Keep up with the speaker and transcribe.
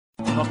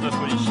Not the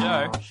footy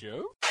show.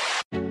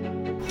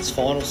 It's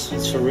finals.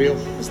 It's for real.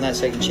 There's no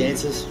second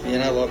chances.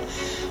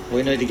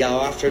 We need to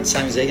go after it,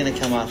 same as they're going to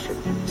come after it.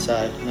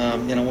 So,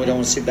 we don't want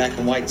to sit back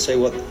and wait and see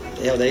how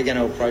they're going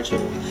to approach it.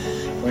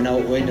 We know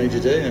what we need to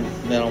do, and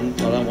I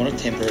don't want to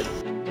temper it.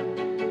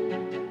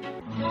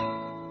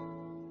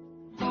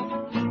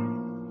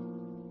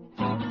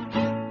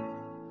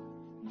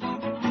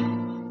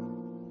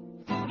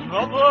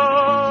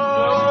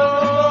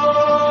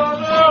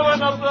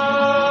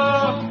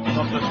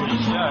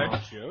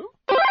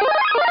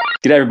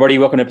 G'day everybody,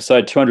 welcome to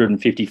episode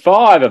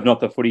 255 of Not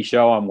the Footy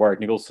Show. I'm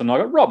Warwick Nicholson. I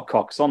got Rob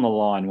Cox on the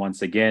line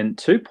once again.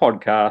 2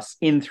 podcasts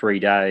in 3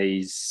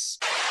 days.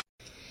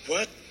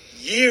 What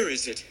year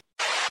is it?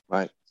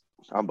 Mate,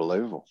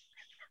 unbelievable.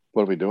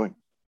 What are we doing?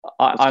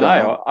 I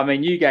know. I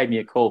mean, you gave me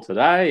a call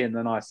today and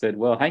then I said,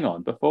 well, hang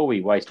on, before we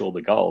waste all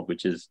the gold,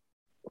 which is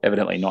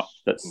evidently not,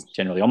 that's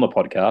generally on the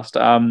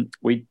podcast,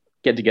 we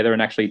get together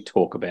and actually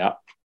talk about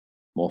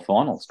more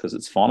finals because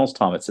it's finals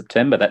time. It's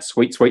September, that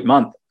sweet, sweet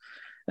month.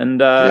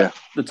 And the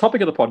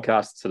topic of the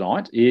podcast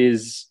tonight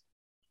is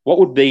what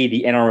would be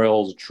the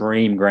NRL's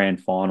dream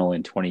grand final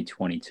in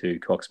 2022,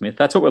 Cocksmith?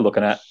 That's what we're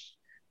looking at.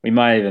 We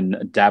may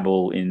even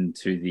dabble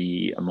into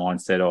the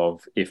mindset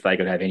of if they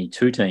could have any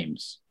 2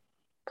 teams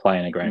play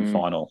in a grand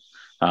final,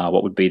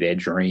 what would be their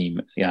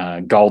dream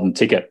golden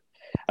ticket?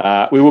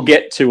 We will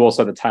get to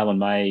also the Taylor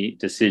May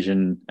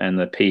decision and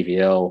the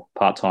PVL,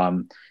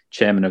 part-time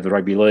chairman of the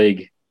Rugby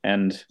League,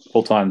 and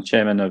full-time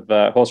chairman of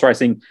horse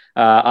racing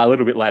a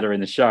little bit later in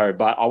the show.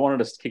 But I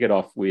wanted us to kick it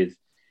off with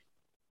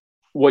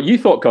what you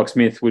thought,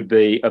 Cocksmith, would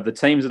be of the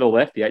teams that are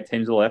left, the 8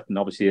 teams that are left, and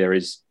obviously there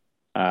is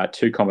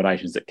 2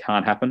 combinations that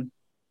can't happen,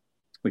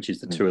 which is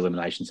the 2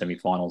 elimination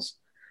semi-finals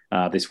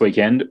this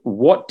weekend.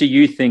 What do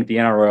you think the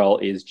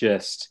NRL is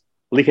just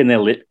licking their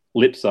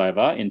lips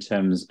over in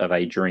terms of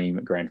a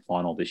dream grand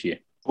final this year?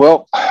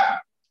 Well,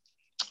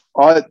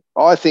 I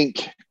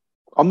think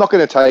I'm not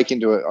going to take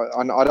into it.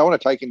 I don't want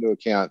to take into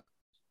account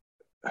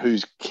who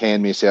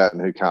can miss out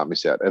and who can't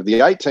miss out. Of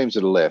the 8 teams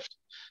that are left,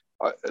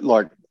 I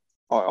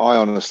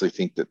honestly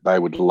think that they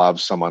would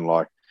love someone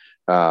like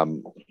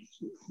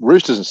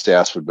Roosters and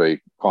Souths would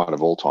be kind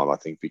of all time. I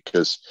think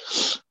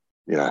because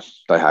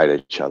they hate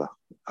each other.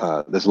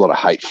 There's a lot of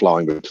hate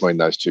flowing between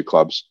those 2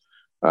 clubs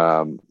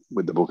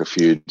with the Book of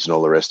Feuds and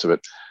all the rest of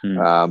it.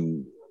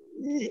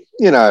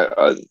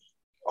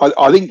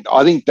 I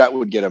think that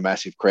would get a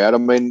massive crowd. I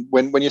mean,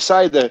 when you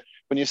say the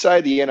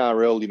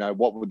NRL,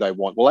 what would they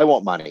want? Well, they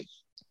want money.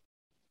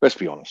 Let's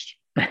be honest.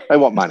 They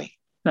want money.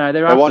 No,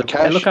 they want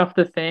cash. They look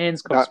after the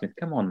fans, Cocksmith.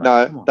 Come on, mate.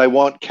 No, come on. They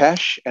want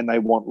cash and they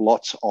want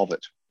lots of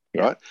it.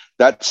 Yeah. Right?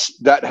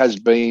 That has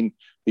been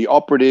the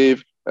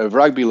operative of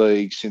rugby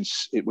league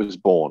since it was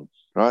born.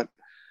 Right?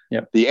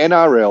 Yep. The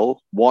NRL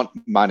want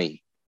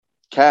money,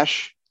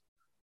 cash,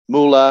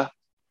 moolah,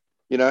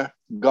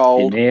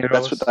 gold. Dineros.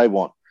 That's what they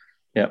want.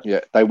 Yeah,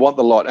 they want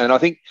the lot, and I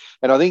think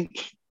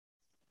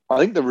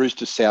the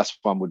Roosters South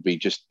one would be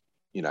just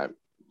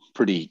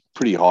pretty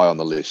high on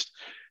the list.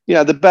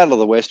 The Battle of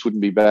the West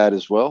wouldn't be bad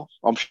as well.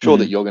 I'm sure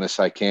that you're going to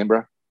say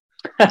Canberra.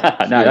 No,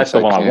 that's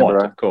the one I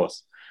want, of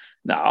course.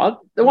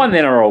 No, the one the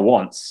NRL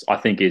wants, I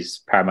think,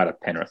 is Parramatta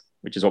Penrith,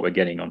 which is what we're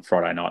getting on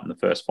Friday night in the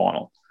first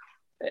final.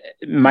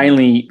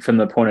 Mainly from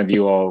the point of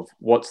view of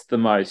what's the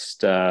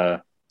most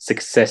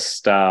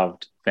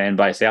success-starved fan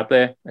base out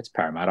there? It's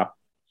Parramatta,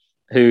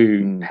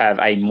 who have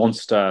a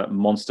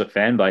monster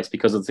fan base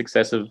because of the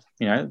success of,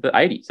 the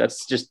 80s.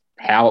 That's just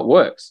how it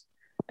works.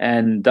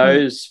 And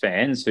those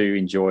fans who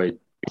enjoyed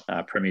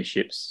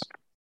premierships,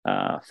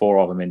 4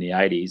 of them in the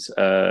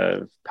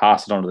 80s,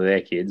 passed it on to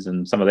their kids,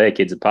 and some of their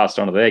kids have passed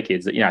it on to their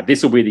kids that,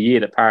 this will be the year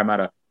that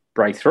Parramatta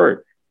break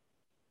through.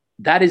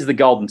 That is the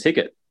golden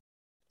ticket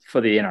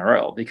for the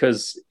NRL,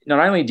 because not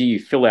only do you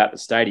fill out the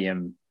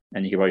stadium,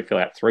 and you can probably fill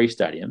out 3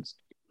 stadiums,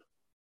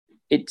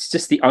 it's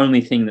just the only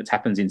thing that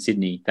happens in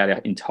Sydney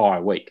that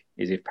entire week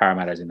is if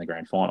Parramatta's in the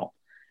grand final.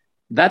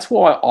 That's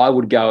why I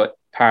would go at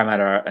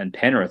Parramatta and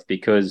Penrith,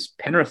 because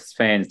Penrith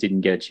fans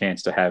didn't get a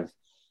chance to have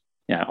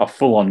a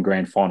full-on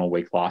grand final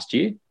week last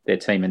year. Their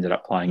team ended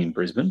up playing in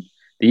Brisbane.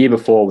 The year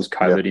before was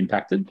COVID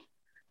impacted.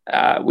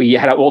 We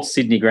had a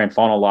Sydney grand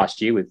final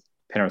last year with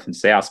Penrith and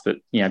South, but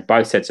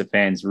both sets of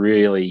fans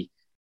really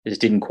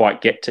just didn't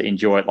quite get to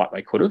enjoy it like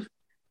they could have.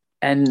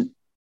 And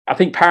I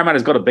think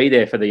Parramatta's got to be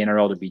there for the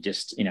NRL to be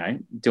just,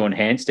 doing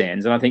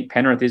handstands. And I think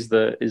Penrith is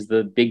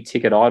the big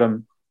ticket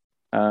item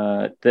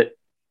that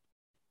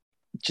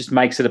just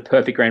makes it a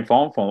perfect grand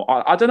final for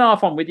them. I don't know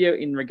if I'm with you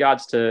in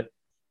regards to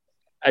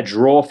a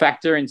draw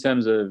factor in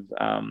terms of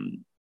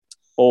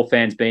all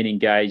fans being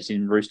engaged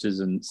in Roosters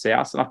and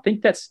South. And I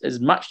think that's as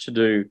much to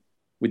do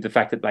with the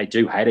fact that they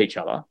do hate each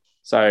other.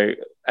 So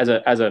as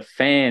a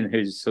fan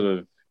who's sort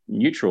of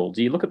neutral,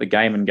 do you look at the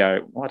game and go,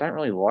 well, I don't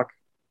really like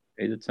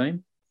either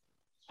team?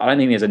 I don't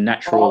think there's a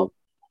natural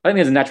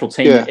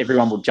team that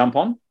everyone will jump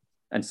on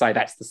and say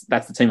that's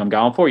the team I'm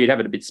going for. You'd have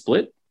it a bit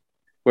split.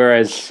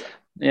 Whereas,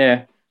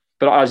 but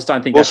I just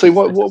don't think that's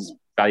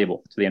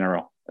valuable to the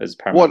NRL as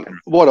Paramount.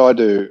 What I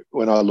do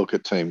when I look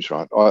at teams,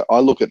 right? I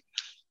look at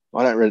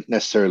I don't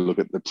necessarily look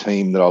at the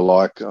team that I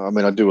like. I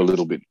mean, I do a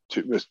little bit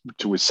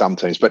with some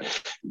teams, but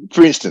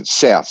for instance,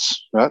 Souths,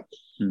 right?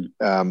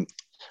 I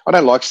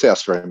don't like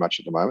Souths very much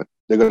at the moment.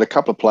 They've got a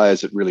couple of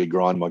players that really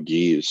grind my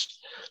gears,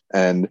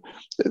 and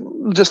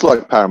just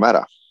like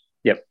Parramatta,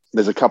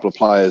 there's a couple of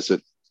players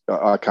that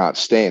I can't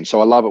stand. So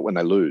I love it when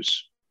they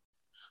lose.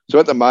 So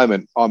at the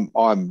moment, I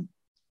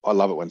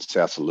love it when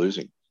Souths are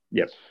losing.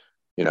 Yep.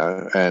 You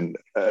know, and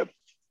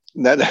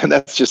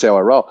that's just how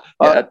I roll.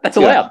 Yeah, that's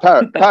allowed.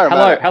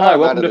 Hello,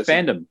 welcome to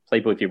fandom,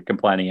 people. If you're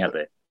complaining out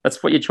there,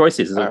 that's what your choice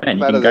is as a fan.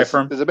 You can go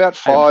from. There's about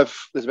five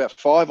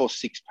or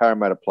six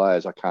Parramatta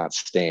players I can't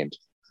stand.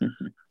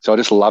 So I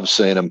just love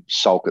seeing them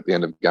sulk at the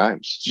end of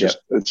games.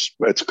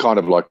 It's kind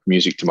of like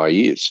music to my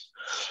ears,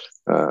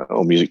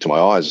 or music to my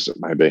eyes, as it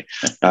may be.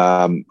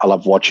 I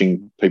love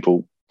watching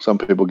some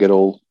people get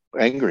all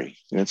angry.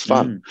 It's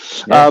fun.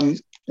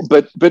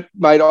 But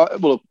mate,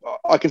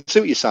 I can see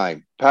what you're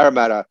saying.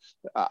 Parramatta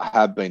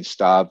have been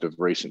starved of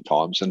recent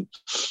times, and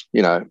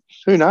you know,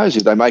 who knows,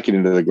 if they make it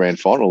into the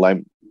grand final,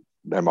 they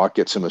might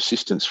get some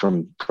assistance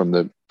from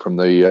the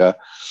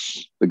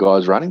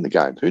guys running the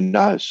game. Who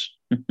knows?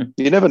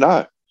 You never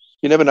know.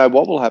 You never know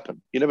what will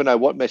happen. You never know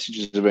what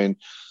messages have been,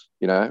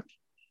 you know,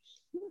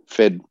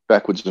 fed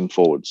backwards and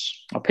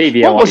forwards.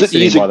 PVL was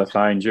sitting by the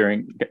phone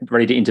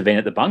ready to intervene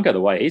at the bunker. The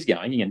way he's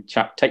going, he can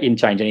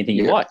change anything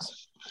he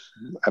likes.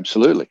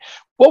 Absolutely.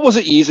 What was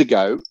it years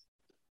ago?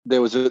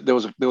 There was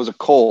a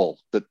call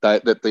that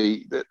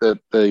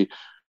the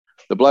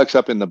blokes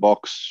up in the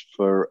box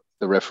for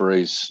the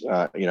referees,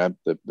 you know,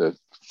 the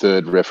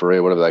third referee,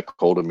 or whatever they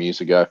called him years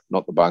ago,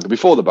 not the bunker,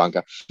 before the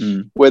bunker,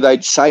 where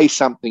they'd say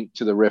something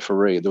to the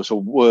referee. There was a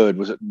word,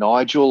 was it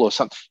Nigel or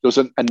something? There was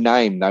a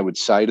name they would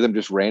say to them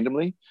just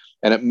randomly,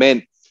 and it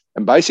meant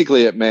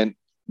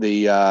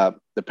the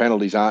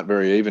penalties aren't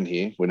very even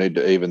here. We need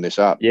to even this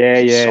up.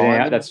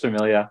 Yeah, that's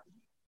familiar.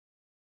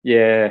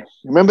 Yeah.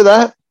 Remember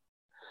that?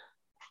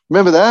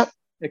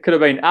 It could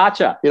have been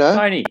Archer, you know?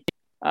 Tony.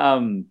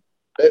 I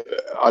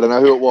don't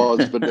know who it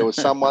was, but there was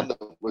someone that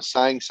was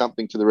saying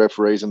something to the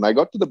referees, and they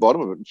got to the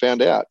bottom of it and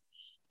found out.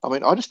 I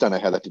mean, I just don't know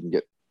how that didn't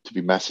get to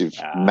be massive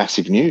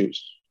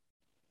news.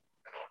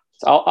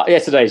 So,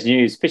 yesterday's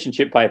news, fish and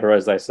chip paper,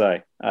 as they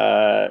say.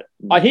 I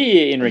hear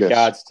you in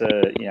regards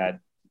to, you know,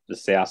 the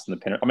South and the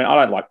Penrith. I mean, I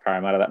don't like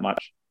Parramatta that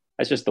much.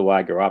 That's just the way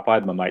I grew up. I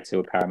had my mates who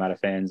were Parramatta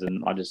fans,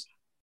 and I just,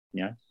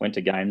 you know, went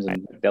to games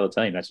and the other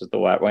team. That's just the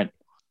way it went.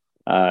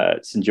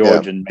 St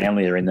George and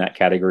Manly are in that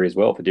category as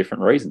well for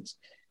different reasons.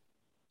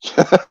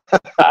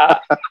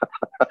 Parramatta,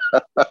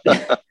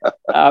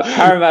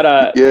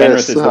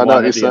 Penrith is the one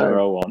that the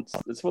NRL wants.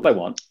 It's what they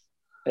want.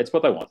 It's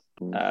what they want.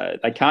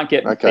 They can't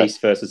get East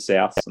versus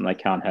South, and they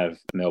can't have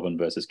Melbourne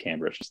versus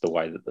Canberra. It's just the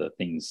way that the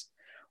things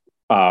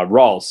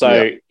roll.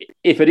 So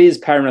if it is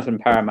Penrith and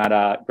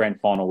Parramatta, grand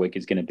final week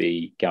is going to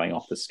be going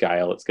off the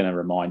scale. It's going to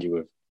remind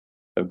you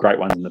of great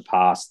ones in the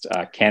past.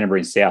 Canterbury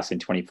and South in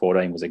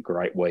 2014 was a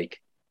great week.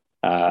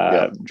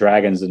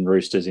 Dragons and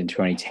Roosters in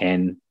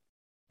 2010.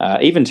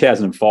 Even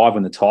 2005,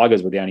 when the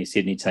Tigers were the only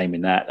Sydney team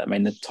in that. I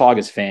mean, the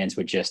Tigers fans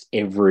were just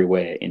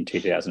everywhere in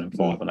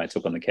 2005 when they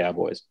took on the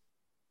Cowboys.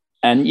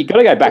 And you've got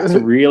to go back to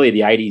really the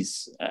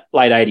 80s,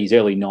 late 80s,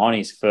 early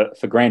 90s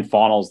for grand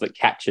finals that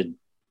captured,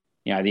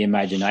 you know, the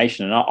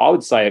imagination. And I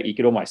would say you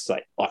could almost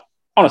say, like,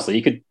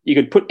 honestly, you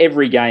could put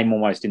every game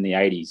almost in the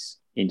 80s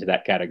into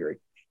that category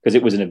because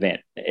it was an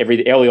event.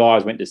 The early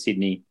eyes went to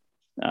Sydney.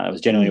 It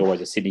was generally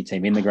always a Sydney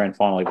team in the grand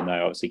final, even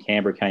though obviously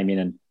Canberra came in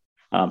and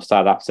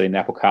started upsetting the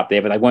apple cart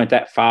there, but they weren't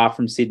that far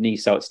from Sydney,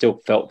 so it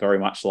still felt very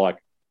much like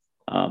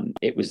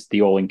it was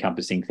the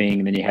all-encompassing thing.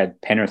 And then you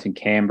had Penrith and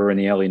Canberra in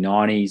the early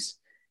 90s.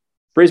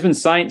 Brisbane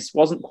Saints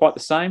wasn't quite the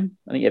same.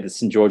 I think you had the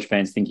St George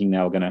fans thinking they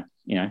were going to,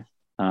 you know,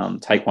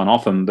 take one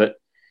off them, but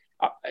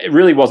it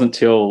really wasn't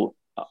till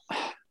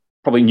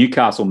probably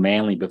Newcastle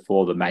Manly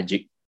before the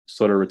magic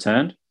sort of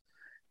returned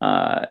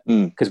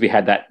because we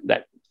had that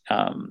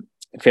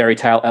fairy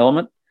tale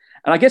element.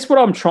 And I guess what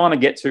I'm trying to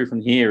get to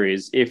from here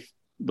is if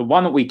the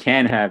one that we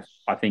can have,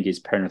 I think, is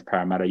Penrith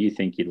Parramatta. You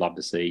think you'd love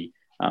to see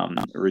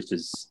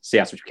Roosters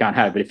South, which we can't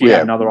have. But if you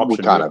had another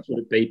option, would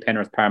it be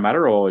Penrith Parramatta,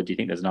 or do you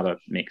think there's another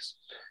mix?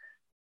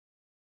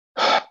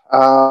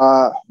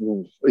 There's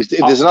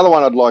another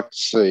one I'd like to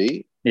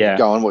see. Yeah.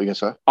 Go on, what are you going to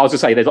say? I was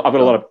going to say, I've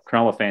got a lot of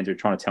Cronulla fans who are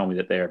trying to tell me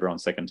that they're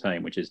everyone's second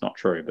team, which is not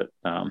true. But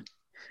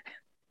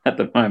at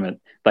the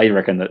moment, they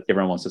reckon that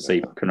everyone wants to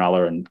see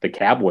Cronulla and the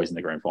Cowboys in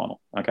the grand final.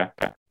 Okay.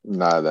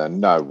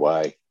 No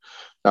way.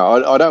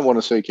 No, I don't want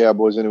to see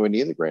Cowboys anywhere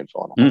near the grand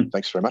final.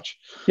 Thanks very much.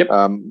 Yep.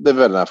 They've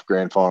had enough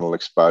grand final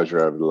exposure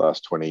over the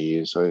last 20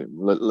 years, so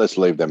let's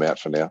leave them out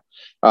for now.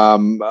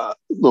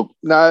 Look,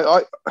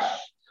 no,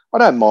 I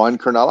don't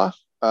mind Cronulla.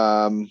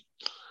 You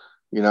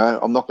know,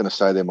 I'm not going to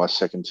say they're my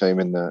second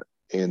team in the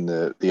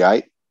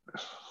 8.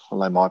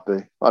 Well, they might be.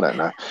 I don't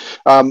know.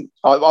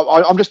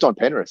 I'm just on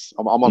Penrith.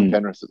 I'm on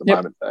Penrith at the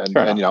moment,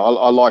 and you know,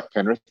 I like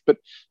Penrith, but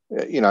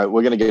you know,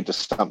 we're going to get to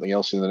something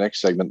else in the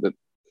next segment that.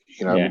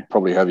 You know,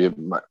 probably have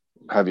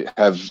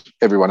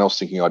everyone else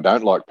thinking I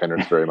don't like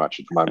Penrith very much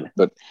at the moment.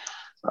 But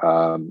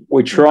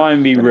We try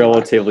and be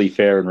relatively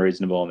fair and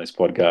reasonable on this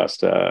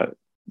podcast.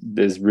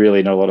 There's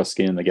really not a lot of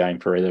skin in the game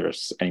for either of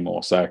us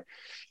anymore. So,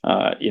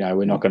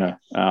 we're not going to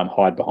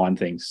hide behind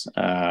things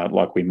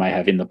like we may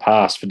have in the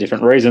past for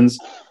different reasons.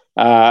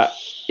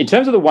 In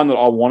terms of the one that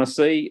I want to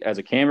see as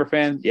a Canberra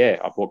fan, yeah,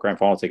 I bought grand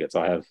final tickets.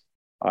 I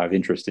have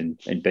interest in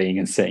being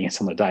and seeing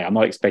it on the day. I'm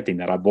not expecting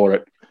that. I bought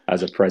it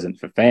as a present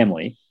for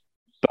family.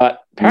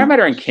 But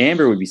Parramatta and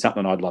Canberra would be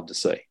something I'd love to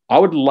see. I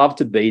would love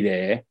to be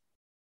there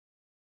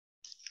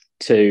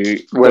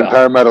when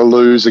Parramatta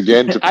lose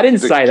again. I didn't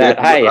say that.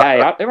 Hey,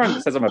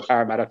 everyone says I'm a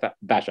Parramatta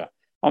basher.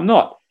 I'm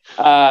not.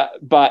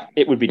 But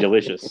it would be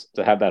delicious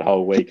to have that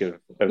whole week of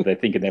they're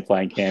thinking they're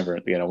playing Canberra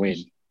and they're going to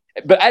win.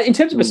 But in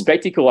terms of a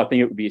spectacle, I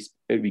think it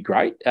would be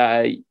great.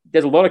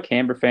 There's a lot of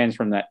Canberra fans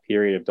from that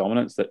period of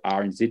dominance that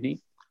are in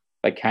Sydney.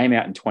 They came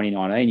out in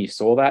 2019. You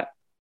saw that.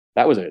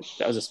 That was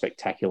a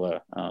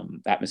spectacular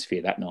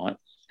atmosphere that night.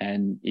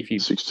 And if you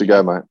 6 to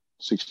go, mate.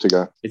 6 to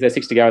go. Is there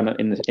 6 to go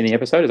in the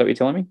episode? Is that what you're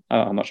telling me?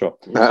 I'm not sure.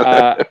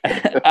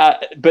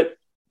 But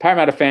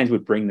Parramatta fans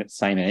would bring that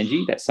same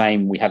energy, that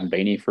same we haven't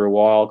been here for a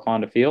while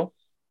kind of feel.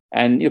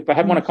 And if I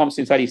haven't won a comp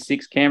since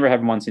 '86, Canberra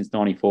haven't won since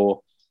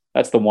 '94.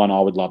 That's the one I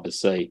would love to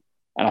see.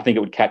 And I think it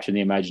would capture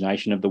the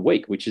imagination of the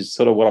week, which is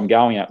sort of what I'm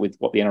going at with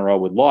what the NRL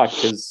would like.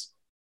 Because,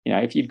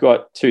 if you've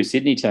got two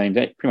Sydney teams,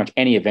 pretty much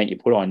any event you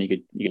put on, you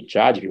could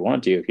charge if you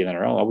wanted to if you're the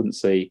NRL. I wouldn't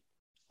say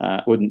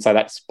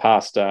that's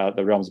past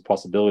the realms of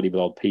possibility with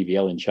old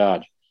PVL in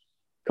charge.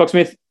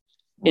 Cocksmith,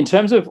 in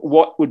terms of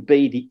what would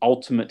be the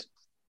ultimate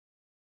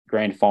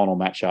grand final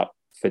matchup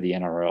for the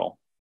NRL,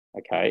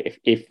 okay,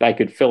 if they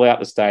could fill out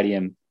the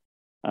stadium,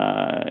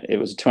 it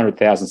was a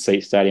 200,000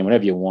 seat stadium,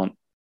 whatever you want,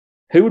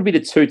 who would be the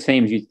two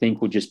teams you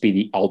think would just be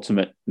the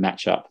ultimate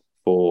matchup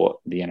for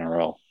the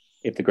NRL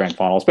if the grand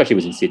final, especially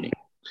was in Sydney?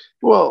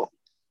 Well,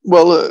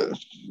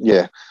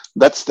 yeah,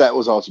 that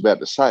was I was about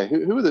to say.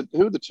 Who are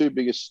the two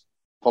biggest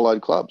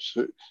followed clubs?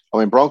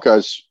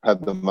 Broncos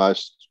have the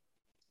most.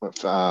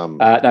 Melbourne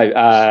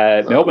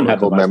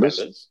have the most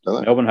members.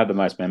 Melbourne have the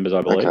most members,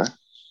 I believe. Okay.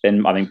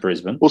 Then I think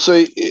Brisbane. Well,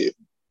 see,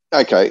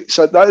 okay,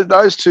 so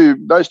those two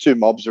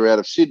mobs are out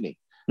of Sydney,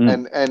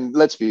 and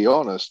let's be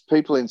honest,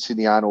 people in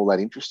Sydney aren't all that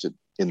interested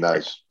in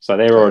those. So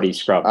they're already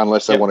scrubbed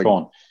unless they want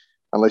to.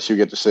 Unless you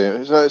get to see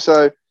them.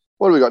 So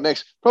what do we got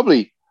next?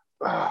 Probably,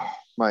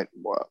 mate.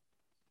 Well,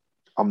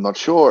 I'm not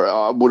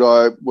sure.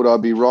 Would I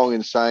be wrong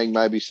in saying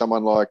maybe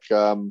someone like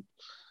the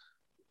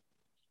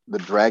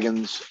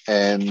Dragons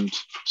and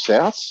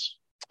Souths?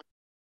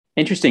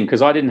 Interesting,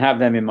 because I didn't have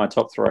them in my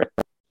top three.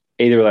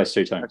 Either of those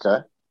two teams.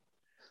 Okay.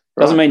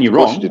 Doesn't mean you're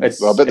wrong. I bet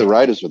the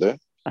Raiders were there.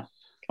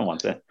 Come on,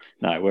 sir.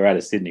 No, we're out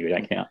of Sydney. We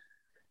don't count.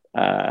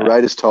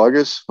 Raiders,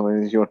 Tigers.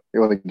 You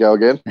want to go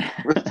again?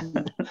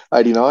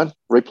 89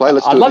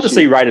 replay. I'd love to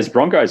see Raiders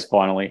Broncos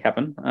finally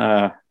happen.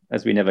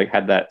 As we never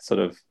had that sort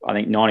of. I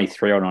think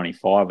 93 or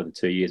 95 were the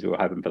 2 years we were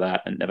hoping for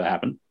that, and it never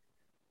happened.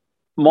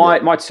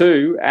 My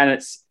two, and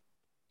it's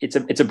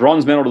a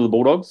bronze medal to the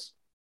Bulldogs.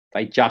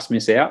 They just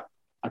miss out.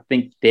 I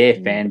think their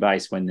fan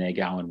base when they're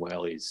going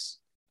well is.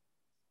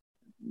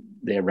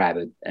 They're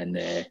rabid and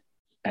they're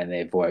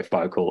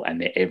vocal and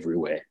they're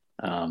everywhere.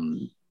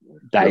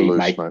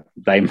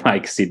 They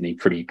make Sydney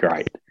pretty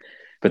great,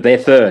 but they're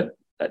third.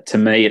 To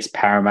me, it's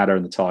Parramatta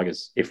and the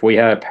Tigers. If we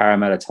had a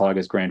Parramatta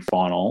Tigers grand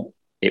final,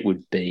 it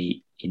would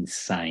be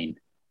insane.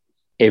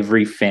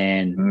 Every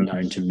fan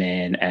known to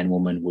man and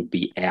woman would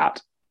be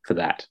out for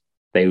that.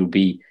 They would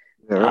be.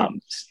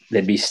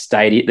 There'd be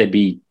stadium. There'd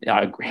be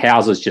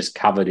houses just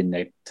covered in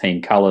their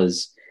team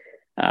colours.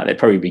 There'd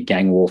probably be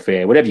gang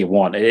warfare, whatever you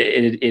want.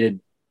 It'd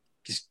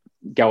just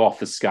go off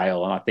the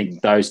scale. And I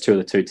think those two are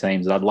the two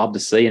teams that I'd love to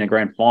see in a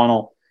grand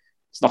final.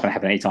 It's not going to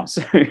happen anytime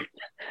soon.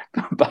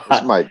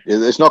 Mate,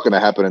 it's not going to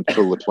happen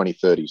until the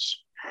 2030s.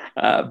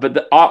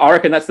 I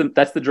reckon that's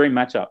the dream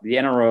matchup. The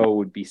NRL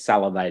would be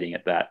salivating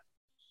at that.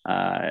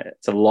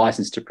 It's a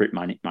license to print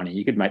money.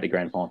 You could make the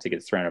grand final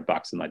tickets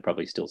 $300 and they'd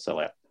probably still sell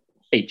out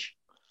each.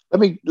 Let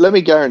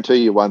me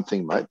guarantee you one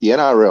thing, mate. The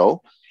NRL.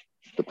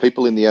 The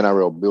people in the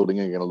NRL building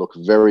are going to look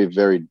very,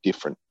 very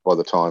different by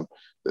the time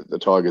that the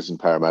Tigers and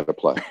Parramatta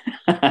play.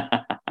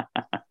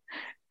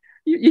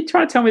 You're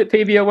trying to tell me that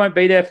PVL won't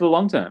be there for the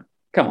long term?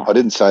 Come on. I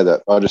didn't say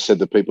that. I just said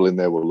the people in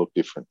there will look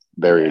different,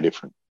 very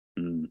different.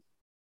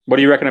 What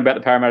do you reckon about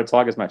the Parramatta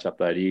Tigers matchup,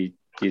 though? Do you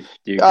agree with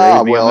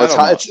me on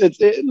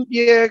that?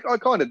 Yeah, I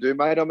kind of do,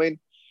 mate. I mean,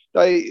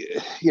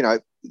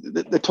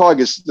 the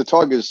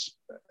Tigers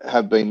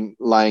have been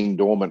laying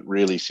dormant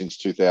really since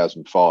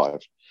 2005.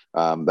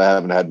 They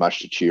haven't had much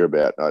to cheer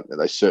about.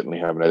 They certainly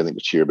haven't had anything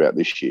to cheer about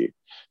this year.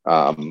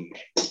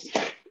 It's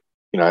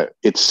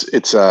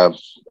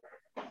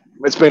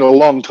been a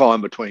long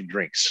time between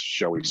drinks,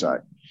 shall we say?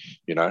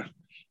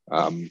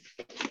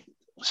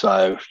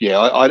 So yeah,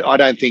 I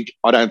don't think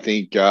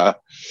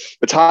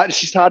it's hard.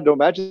 It's just hard to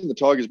imagine the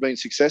Tigers being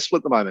successful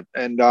at the moment.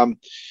 And I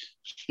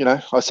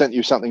sent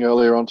you something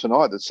earlier on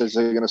tonight that says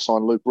they're going to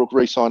sign Luke Brook,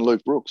 re-sign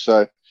Luke Brook.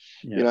 So.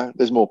 Yeah.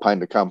 There's more pain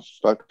to come,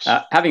 folks.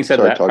 Having said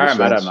that,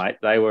 Parramatta, mate,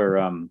 they were,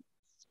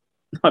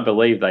 I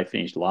believe they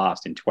finished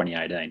last in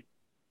 2018.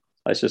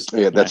 It's just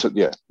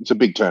it's a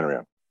big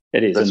turnaround.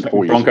 It is. That's And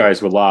 4 years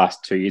Broncos were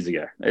last 2 years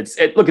ago.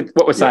 Look at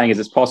what we're saying is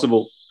it's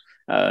possible,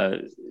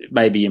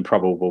 maybe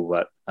improbable,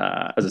 but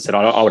as I said,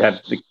 I would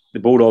have the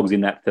Bulldogs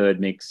in that third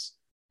mix.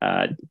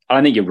 I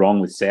don't think you're wrong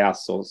with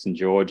South or St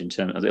George in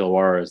terms of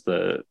Illawarra as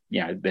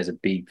there's a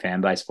big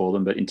fan base for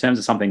them, but in terms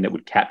of something that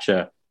would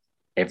capture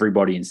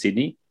everybody in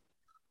Sydney,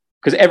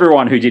 because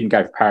everyone who didn't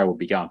go for Para would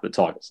be going for the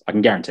Tigers. I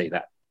can guarantee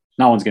that.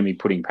 No one's going to be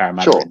putting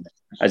Parramatta in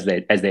as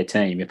their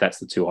team if that's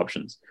the two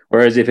options.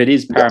 Whereas if it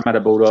is Parramatta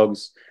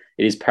Bulldogs,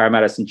 it is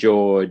Parramatta St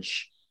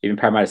George, even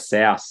Parramatta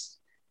South,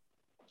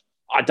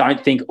 I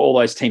don't think all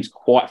those teams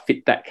quite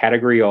fit that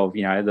category of,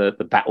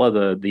 the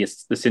battler, the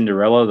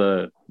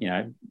Cinderella,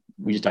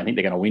 we just don't think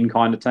they're going to win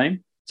kind of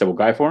team. So we'll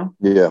go for them.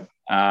 Yeah.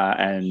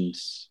 And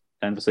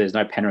obviously there's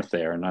no Penrith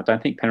there. And I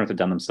don't think Penrith have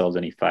done themselves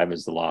any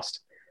favours the last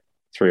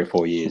 3 or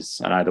 4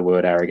 years. I know the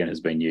word arrogant has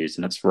been used,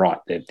 and it's right.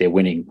 They're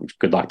winning, which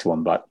good luck to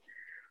them. But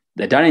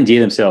they don't endear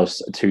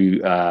themselves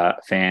to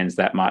fans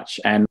that much.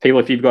 And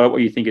people, if you've got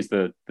what you think is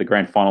the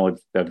grand final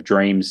of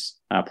dreams,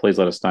 please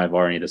let us know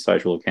via any of the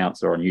social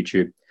accounts or on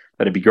YouTube.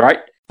 That'd be great.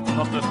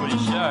 Not the footy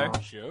show.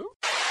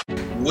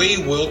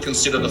 We will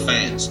consider the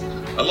fans.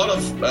 A lot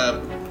of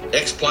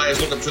ex-players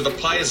look at it through the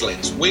players'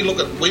 lens. We look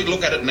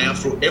at it now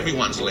through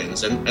everyone's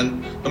lens.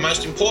 And the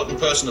most important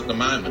person at the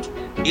moment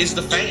is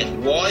the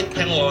fan. Why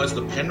penalise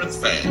the Penrith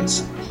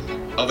fans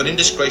of an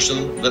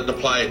indiscretion that the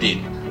player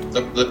did?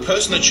 The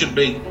person that should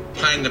be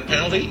paying the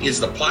penalty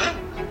is the player,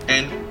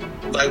 and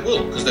they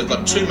will, because they've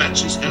got 2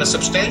 matches and a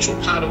substantial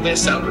part of their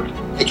salary.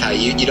 Okay,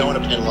 you don't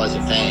want to penalise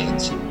the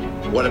fans.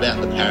 What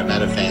about the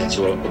Parramatta fans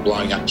who are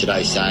blowing up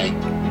today saying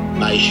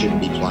May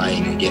shouldn't be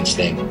playing against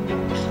them?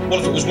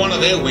 Well, if it was one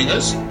of their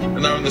wingers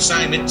and they were in the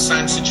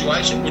same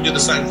situation, we'd do the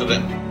same for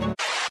them.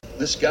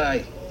 This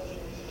guy,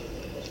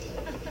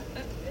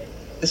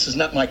 this is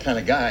not my kind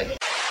of guy.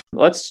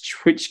 Let's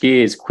switch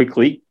gears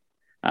quickly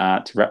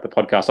to wrap the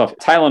podcast off.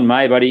 Taylor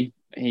May, buddy,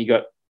 he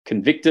got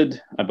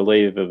convicted, I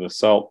believe, of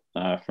assault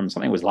from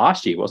something. It was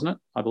last year, wasn't it?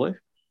 I believe.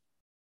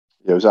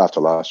 Yeah, it was after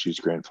last year's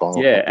grand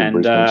final. Yeah,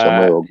 and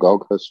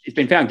Gold Coast. He's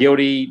been found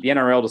guilty. The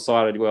NRL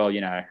decided, well,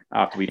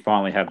 after we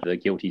finally have the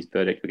guilty's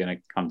verdict, we're going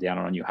to come down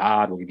on you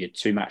hard. We'll give you a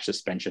 2-match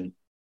suspension.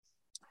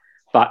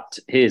 But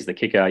here's the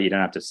kicker. You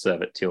don't have to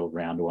serve it till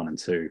round 1 and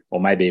 2, or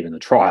maybe even the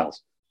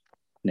trials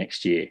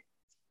next year.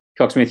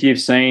 Cocksmith, you've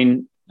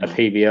seen a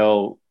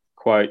PVL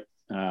quote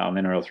on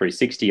NRL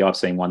 360. I've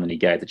seen one that he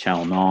gave to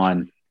Channel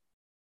 9.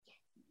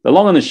 The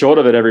long and the short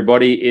of it,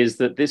 everybody, is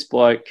that this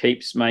bloke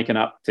keeps making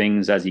up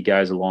things as he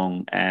goes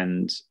along,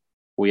 and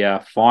we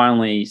are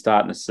finally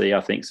starting to see, I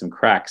think, some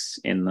cracks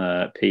in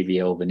the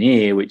PVL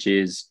veneer, which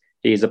is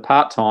he's a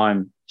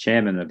part-time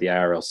chairman of the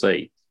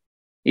ARLC.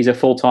 He's a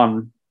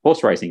full-time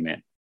horse racing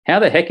man. How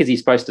the heck is he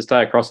supposed to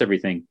stay across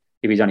everything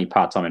if he's only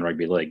part-time in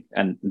rugby league?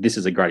 And this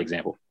is a great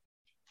example.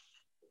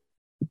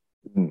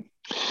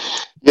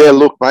 Yeah,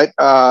 look, mate,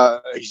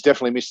 he's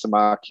definitely missed the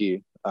mark here.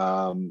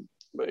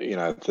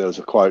 There was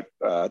a quote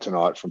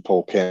tonight from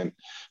Paul Kent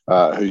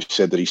who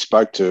said that he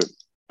spoke to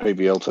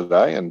PVL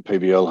today, and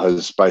PVL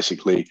has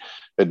basically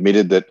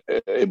admitted that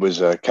it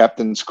was a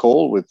captain's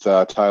call with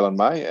Taylor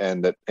May,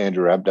 and that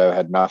Andrew Abdo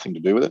had nothing to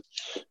do with it.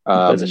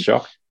 That's a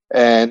shock.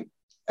 And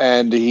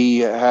he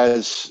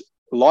has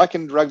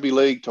likened rugby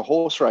league to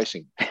horse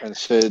racing and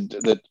said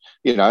that,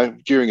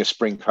 during a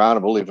spring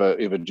carnival, if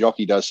a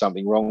jockey does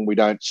something wrong, we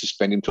don't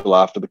suspend him till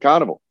after the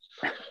carnival.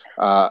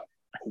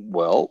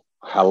 Well,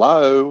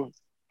 hello,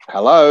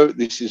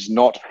 this is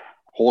not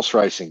horse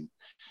racing.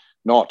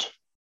 Not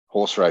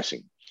horse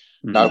racing.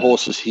 No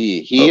horses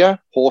here. Here,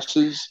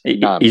 horses,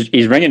 none.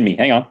 He's ringing me.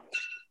 Hang on.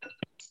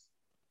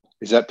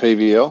 Is that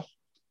PVL?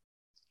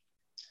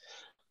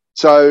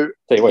 So,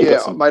 mate,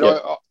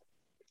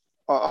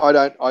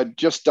 I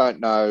just don't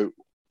know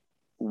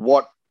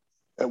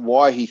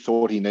why he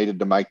thought he needed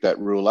to make that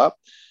rule up.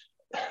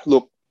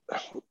 Look,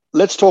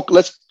 let's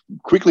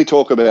quickly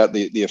talk about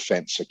the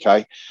offence,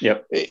 okay?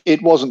 Yep.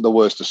 It wasn't the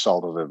worst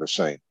assault I've ever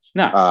seen.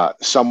 No.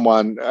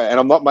 And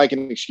I'm not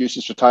making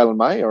excuses for Taylor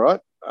May, all right,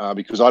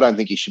 because I don't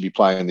think he should be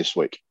playing this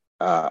week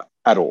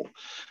at all.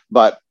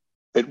 But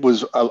it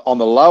was on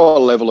the lower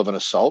level of an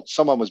assault.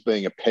 Someone was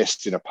being a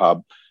pest in a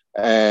pub,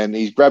 and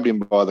he's grabbed him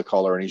by the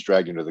collar and he's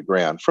dragged him to the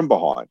ground from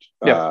behind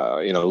in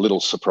a little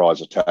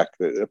surprise attack.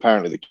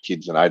 Apparently the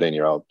kid's an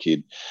 18-year-old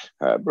kid,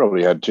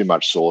 probably had too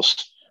much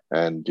sauce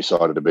and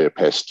decided to be a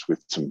pest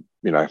with some,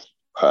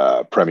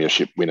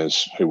 premiership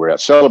winners who were out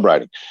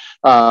celebrating.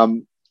 A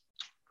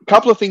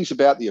couple of things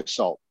about the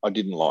assault I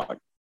didn't like.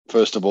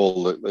 First of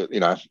all, a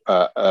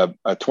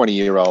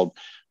 20-year-old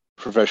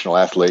professional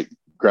athlete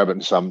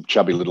grabbing some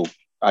chubby little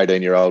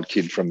 18-year-old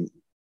kid from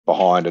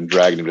behind and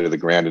dragging him to the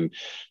ground. And,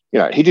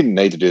 he didn't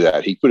need to do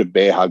that. He could have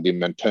bear hugged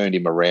him and turned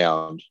him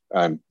around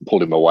and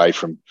pulled him away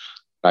from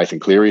Nathan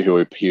Cleary,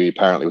 who he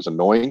apparently was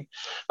annoying.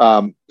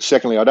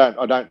 Secondly, I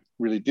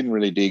didn't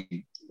really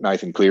dig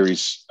Nathan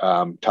Cleary's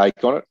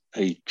take on it.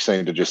 He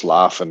seemed to just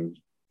laugh and,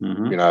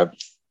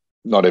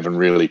 not even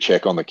really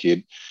check on the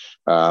kid.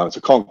 It's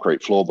a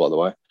concrete floor, by the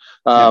way.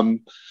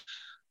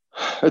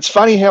 It's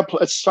funny how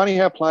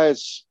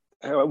players,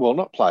 well,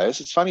 not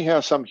players. It's funny how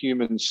some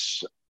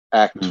humans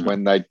act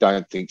when they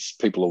don't think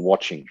people are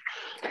watching.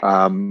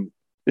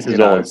 This is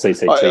all on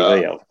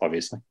CCTV,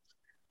 obviously.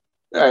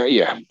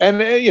 Yeah,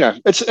 and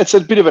it's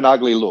a bit of an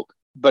ugly look.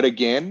 But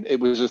again, it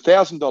was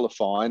 $1,000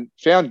 fine,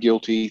 found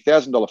guilty,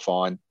 $1,000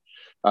 fine,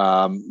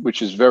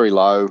 which is very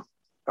low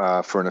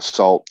for an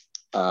assault.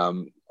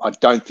 I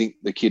don't think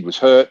the kid was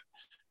hurt.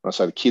 When I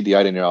say the kid, the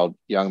 18-year-old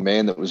young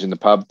man that was in the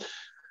pub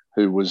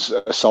who was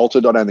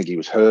assaulted, I don't think he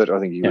was hurt. I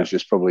think he was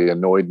just probably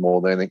annoyed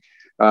more than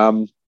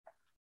anything.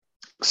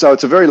 So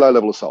it's a very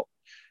low-level assault.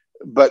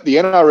 But the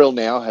NRL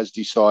now has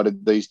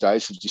decided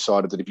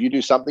that if you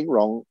do something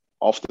wrong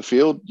off the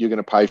field, you're going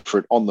to pay for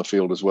it on the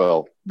field as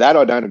well. That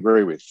I don't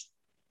agree with.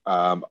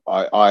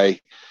 I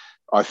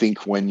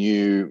think when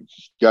you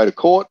go to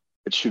court,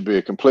 it should be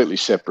a completely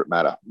separate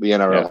matter. The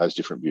NRL has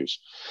different views,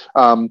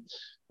 and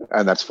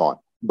that's fine.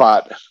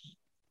 But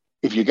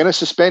if you're going to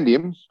suspend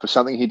him for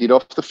something he did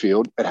off the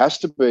field, it has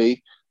to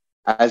be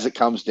as it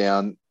comes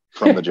down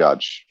from the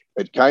judge.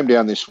 It came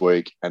down this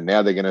week, and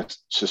now they're going to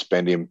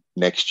suspend him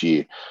next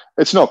year.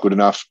 It's not good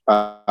enough.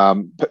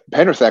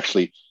 Penrith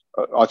actually,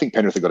 I think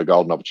Penrith have got a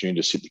golden opportunity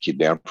to sit the kid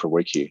down for a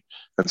week here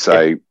and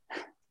say,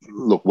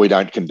 look, we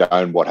don't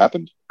condone what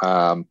happened.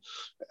 And,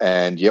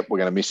 we're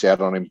going to miss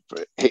out on him.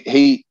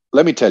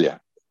 Let me tell you,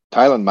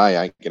 Taylor May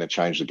ain't going to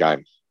change the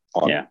game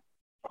on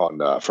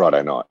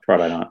Friday night.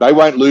 They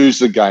won't lose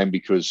the game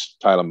because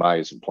Taylor May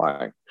isn't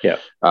playing. Yeah.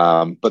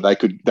 But they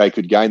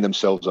could gain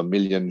themselves a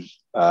million,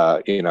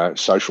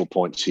 social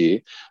points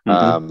here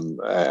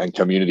and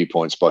community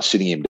points by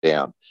sitting him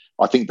down.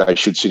 I think they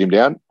should sit him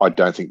down. I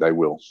don't think they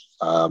will.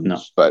 No.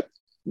 But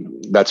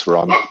that's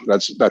where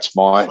that's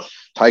my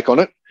take on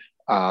it.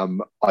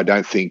 I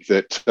don't think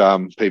that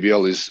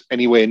PVL is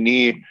anywhere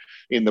near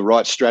in the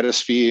right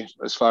stratosphere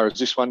as far as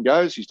this one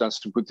goes. He's done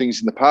some good things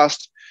in the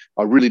past.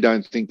 I really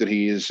don't think that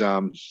he is.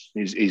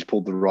 He's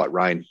pulled the right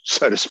rein,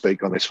 so to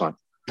speak, on this one.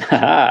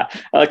 Can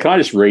I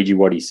just read you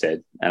what he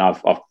said? And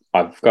I've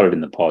got it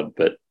in the pod,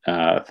 but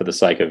for the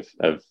sake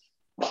of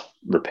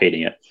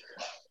repeating it,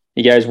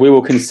 he goes, "We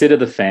will consider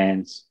the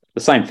fans,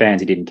 the same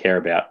fans he didn't care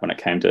about when it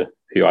came to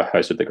who I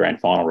hosted the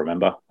grand final.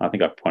 Remember, I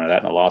think I pointed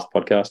out in the last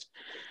podcast.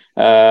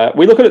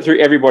 We look at it through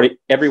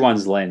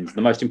everyone's lens.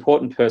 The most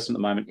important person at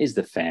the moment is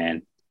the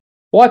fan.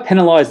 Why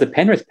penalise the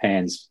Penrith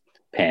fans?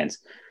 The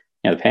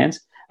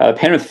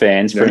Penrith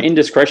fans for an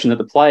indiscretion that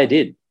the player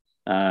did.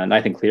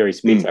 Nathan Cleary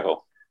speed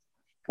tackle,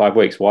 5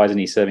 weeks. Why isn't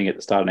he serving at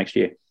the start of next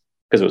year?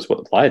 Because it was what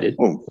the player did.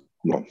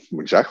 Well,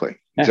 exactly.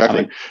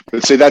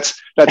 But see,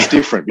 that's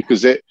different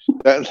because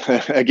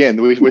again,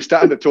 we're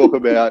starting to talk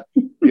about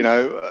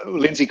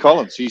Lindsay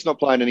Collins. He's not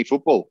playing any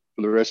football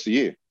for the rest of the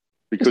year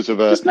because of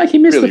just make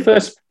him miss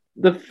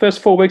the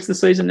first 4 weeks of the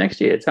season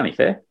next year. It's only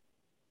fair.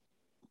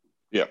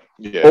 Yeah.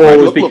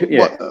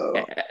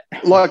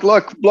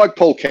 Like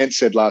Paul Kent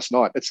said last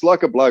night, it's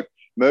like a bloke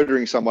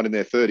murdering someone in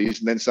their 30s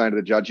and then saying to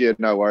the judge,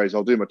 no worries,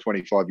 I'll do my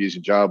 25 years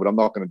in jail, but I'm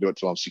not going to do it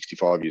till I'm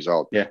 65 years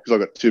old because I've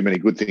got too many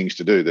good things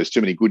to do. There's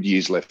too many good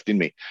years left in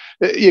me.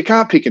 You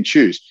can't pick and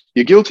choose.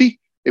 You're guilty.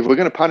 If we're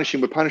going to punish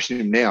him, we're punishing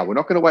him now. We're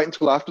not going to wait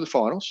until after the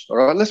finals. All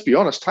right, let's be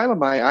honest. Taylor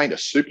May ain't a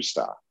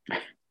superstar.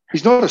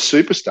 He's not a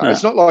superstar. No.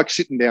 It's not like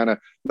sitting down a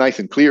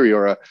Nathan Cleary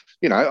or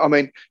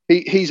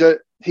he's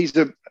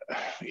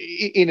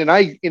in an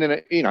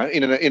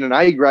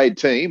A grade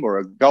team or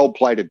a gold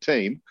plated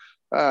team.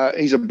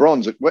 He's a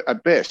bronze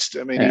at best.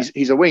 I mean,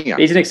 he's a winger.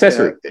 He's an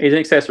accessory. He's an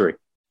accessory.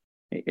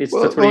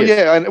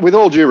 And with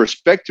all due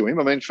respect to him,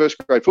 I mean, first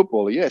grade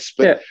footballer, yes,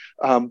 but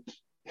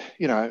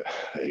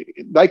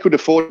they could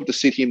afford to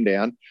sit him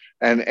down,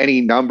 and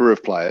any number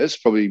of players.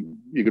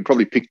 You could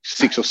probably pick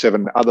 6 or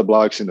 7 other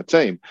blokes in the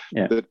team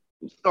that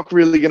it's not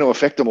really going to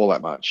affect them all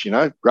that much.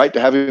 Great to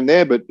have him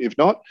there, but if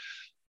not,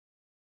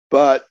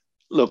 but.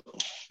 Look,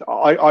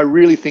 I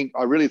really think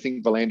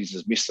V'landys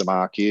has missed the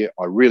mark here.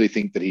 I really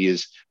think that he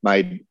has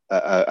made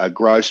a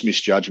gross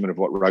misjudgment of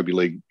what rugby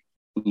league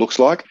looks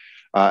like.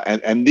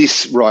 And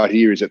this right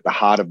here is at the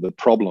heart of the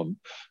problem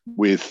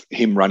with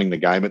him running the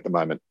game at the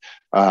moment.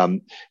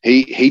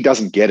 He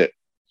doesn't get it.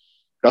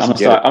 I'm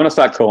going to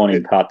start calling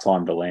him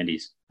part-time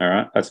V'landys. All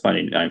right? That's my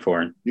new name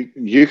for him.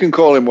 You can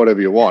call him whatever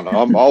you want.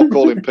 I'll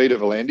call him Peter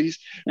V'landys.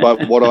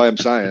 But what I am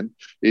saying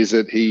is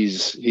that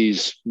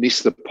he's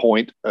missed the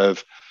point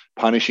of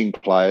punishing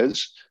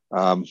players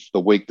the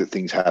week that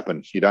things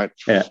happen. You don't,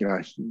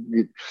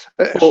 mate.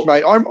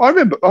 I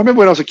remember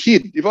when I was a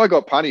kid. If I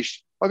got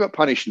punished, I got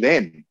punished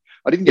then.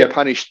 I didn't get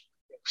punished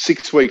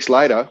 6 weeks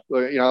later.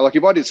 Like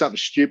if I did something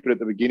stupid at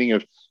the beginning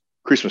of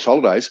Christmas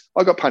holidays,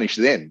 I got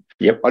punished then.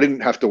 Yep. I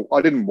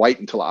didn't wait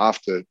until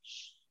after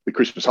the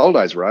Christmas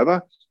holidays were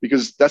over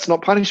because that's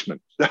not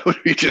punishment. That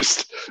would be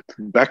just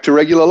back to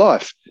regular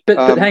life.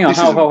 But hang on,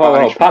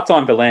 hold.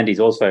 Part-time V'landys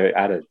also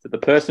added that the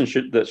person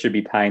that should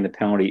be paying the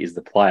penalty is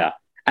the player,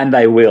 and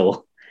they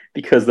will,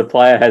 because the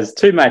player has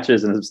 2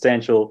 matches and a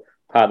substantial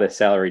part of their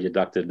salary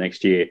deducted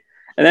next year.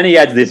 And then he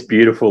adds this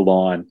beautiful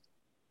line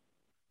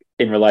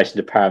in relation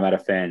to Parramatta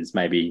fans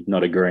maybe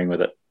not agreeing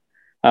with it.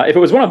 If it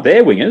was one of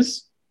their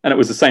wingers, and it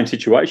was the same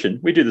situation,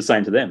 we do the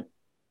same to them.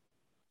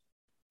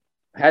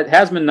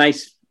 How's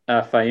Manase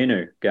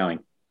Fainu going,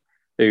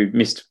 who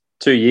missed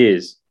 2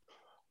 years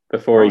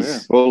before he's... Yeah.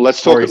 Well,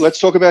 let's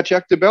talk about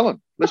Jack de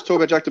Belin. Let's talk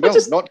about Jack de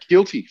Belin. Not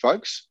guilty,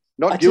 folks.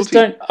 Not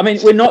guilty.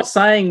 We're not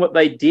saying what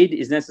they did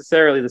is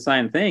necessarily the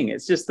same thing.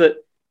 It's just that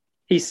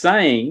he's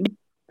saying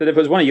that if it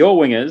was one of your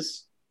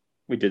wingers,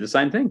 we'd do the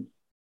same thing.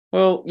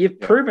 Well, you've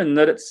proven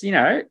that it's,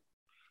 Fainu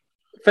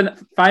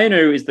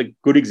is the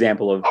good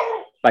example of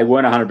they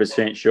weren't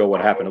 100% sure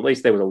what happened. At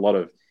least there was a lot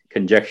of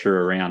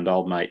conjecture around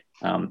old mate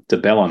de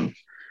Belin.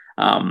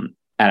 And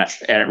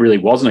it really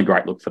wasn't a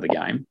great look for the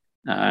game.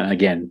 And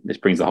again, this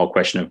brings the whole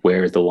question of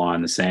where is the line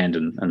in the sand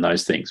and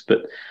those things.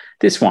 But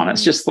this one,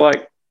 it's just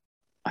like,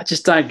 I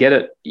just don't get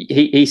it.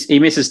 He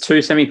misses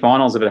 2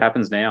 semi-finals if it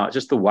happens now. It's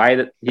just the way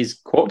that his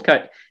court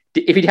case...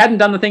 If he hadn't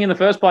done the thing in the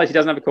first place, he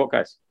doesn't have a court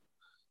case.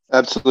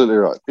 Absolutely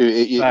right.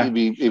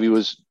 If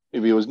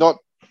he was not,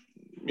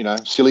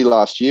 silly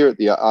last year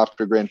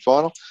after a grand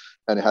final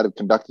and had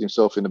conducted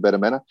himself in a better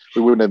manner,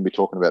 we wouldn't even be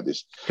talking about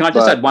this. Can I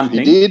just add one thing?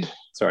 He did.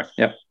 Sorry.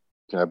 Yep. You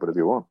can add whatever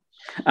you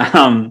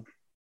want.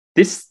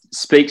 This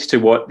speaks to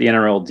what the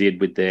NRL did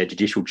with their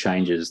judicial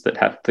changes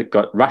that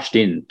got rushed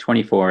in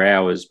 24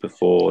 hours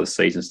before the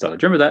season started.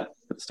 Do you remember that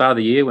at the start of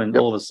the year when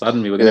all of a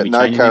sudden we were going to be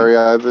changing? No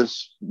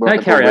carryovers. No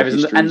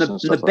carryovers. And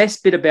the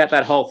best bit about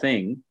that whole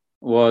thing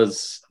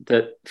was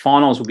that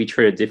finals would be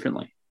treated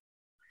differently.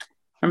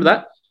 Remember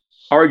that?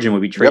 Origin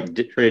would be treated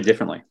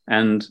differently.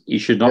 And you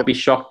should not be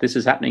shocked this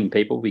is happening,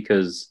 people,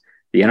 because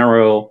the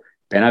NRL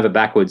bent over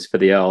backwards for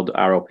the old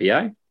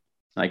RLPA.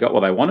 They got what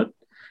they wanted.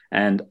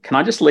 And can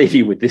I just leave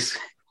you with this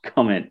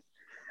comment?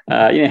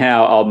 You know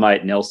how old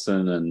mate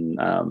Nelson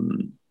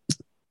and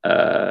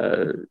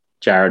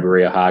Jared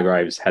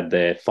Warrior-Hargraves had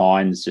their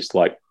fines just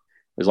like, it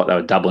was like they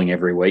were doubling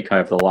every week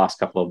over the last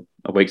couple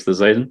of weeks of the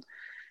season.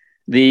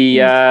 The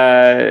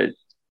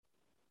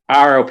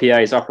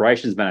RLPA's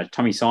operations manager,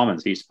 Tommy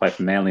Simons, who used to play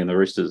for Manly and the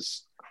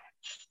Roosters,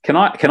 can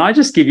I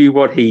just give you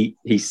what he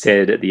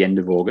said at the end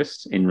of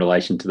August in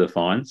relation to the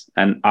fines?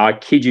 And I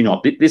kid you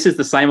not, this is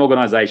the same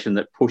organisation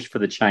that pushed for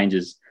the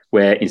changes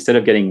where instead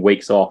of getting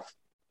weeks off,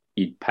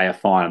 you'd pay a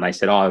fine. And they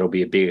said, it'll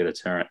be a bigger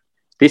deterrent.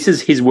 This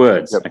is his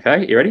words,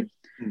 okay? You ready?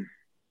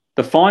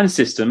 The fine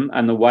system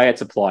and the way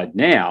it's applied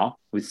now,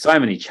 with so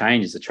many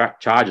changes,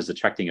 charges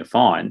attracting a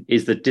fine,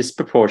 is the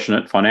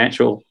disproportionate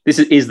financial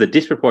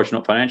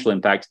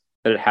impact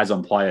that it has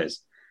on players,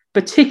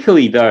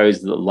 particularly those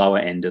at the lower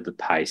end of the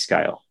pay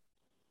scale.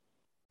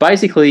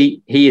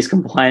 Basically, he is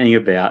complaining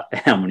about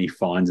how many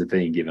fines are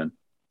being given.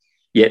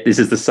 Yet this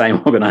is the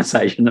same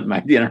organisation that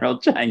made the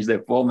NRL change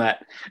their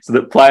format so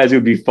that players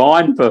would be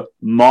fined for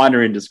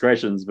minor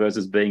indiscretions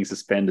versus being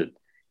suspended.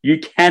 You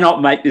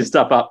cannot make this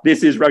stuff up.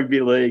 This is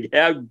rugby league.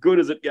 How good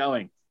is it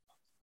going?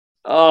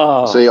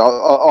 Oh, see,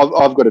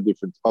 I've got a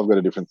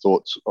different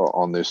thoughts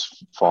on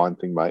this fine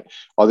thing, mate.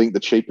 I think the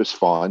cheapest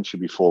fine should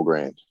be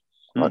 $4,000.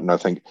 Right? And I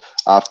think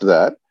after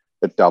that,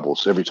 it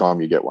doubles every time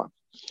you get one.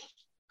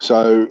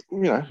 So,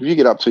 if you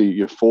get up to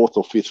your 4th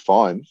or 5th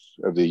fine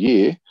of the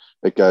year,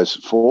 it goes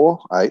 4,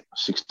 8,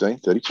 16,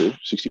 32,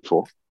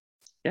 64.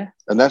 Yeah.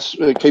 And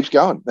it keeps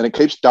going. And it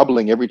keeps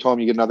doubling every time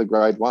you get another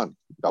grade 1.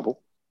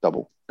 Double.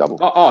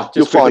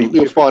 You'll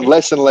find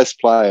less and less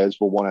players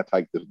will want to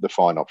take the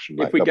fine option,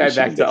 mate. If we go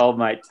back to old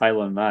mate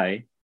Taylor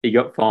May, he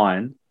got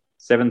fined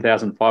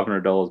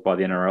 $7,500 by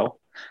the NRL,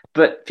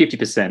 but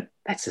 50%,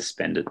 that's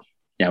suspended.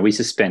 We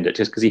suspend it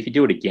just because if you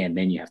do it again,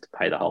 then you have to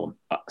pay the whole...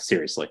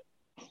 seriously.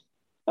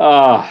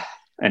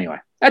 Anyway,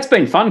 that's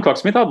been fun,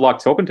 Cocksmith. I've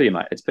liked talking to you,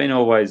 mate. It's been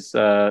always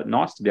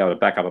nice to be able to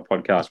back up a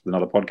podcast with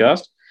another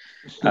podcast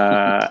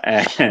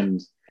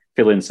and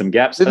fill in some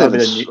gaps. I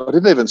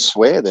didn't even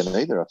swear then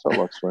either. I felt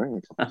like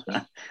swearing.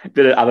 A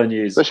bit of other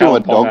news. Especially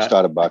when my dog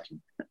started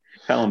barking.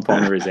 Callum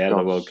Ponga is out of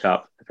the World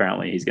Cup.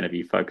 Apparently he's going to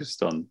be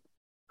focused on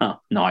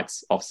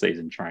Knights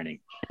off-season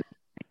training.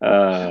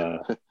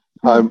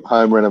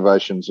 Home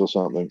renovations or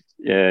something.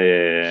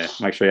 Yeah.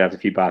 Make sure you have a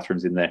few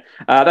bathrooms in there.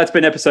 That's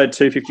been episode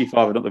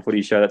 255 of Not the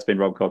Footy Show. That's been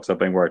Rob Cox. I've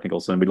been Warwick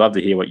Nicholson. We'd love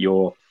to hear what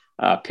your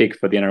pick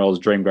for the NRL's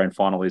Dream Grand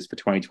Final is for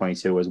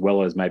 2022, as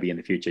well as maybe in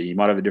the future. You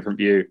might have a different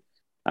view.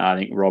 I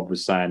think Rob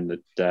was saying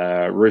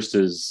that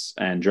Roosters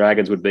and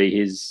Dragons would be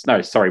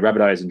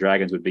Rabbitohs and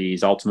Dragons would be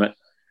his ultimate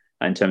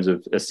in terms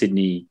of a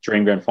Sydney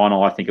Dream Grand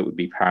Final. I think it would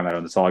be Parramatta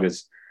and the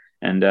Tigers.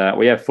 And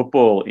we have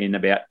football in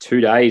about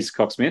 2 days,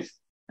 Cocksmith.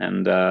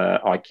 And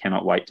I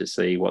cannot wait to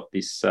see what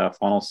this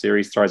final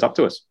series throws up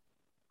to us.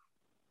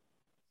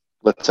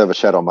 Let's have a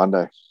chat on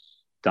Monday.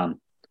 Done.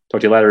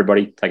 Talk to you later,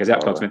 everybody. Take us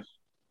out, Cocksmith.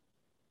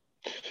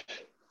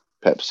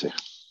 Pepsi.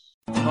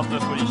 Not the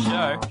Footy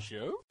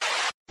Show.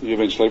 You've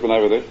been sleeping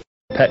over there?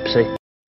 Pepsi.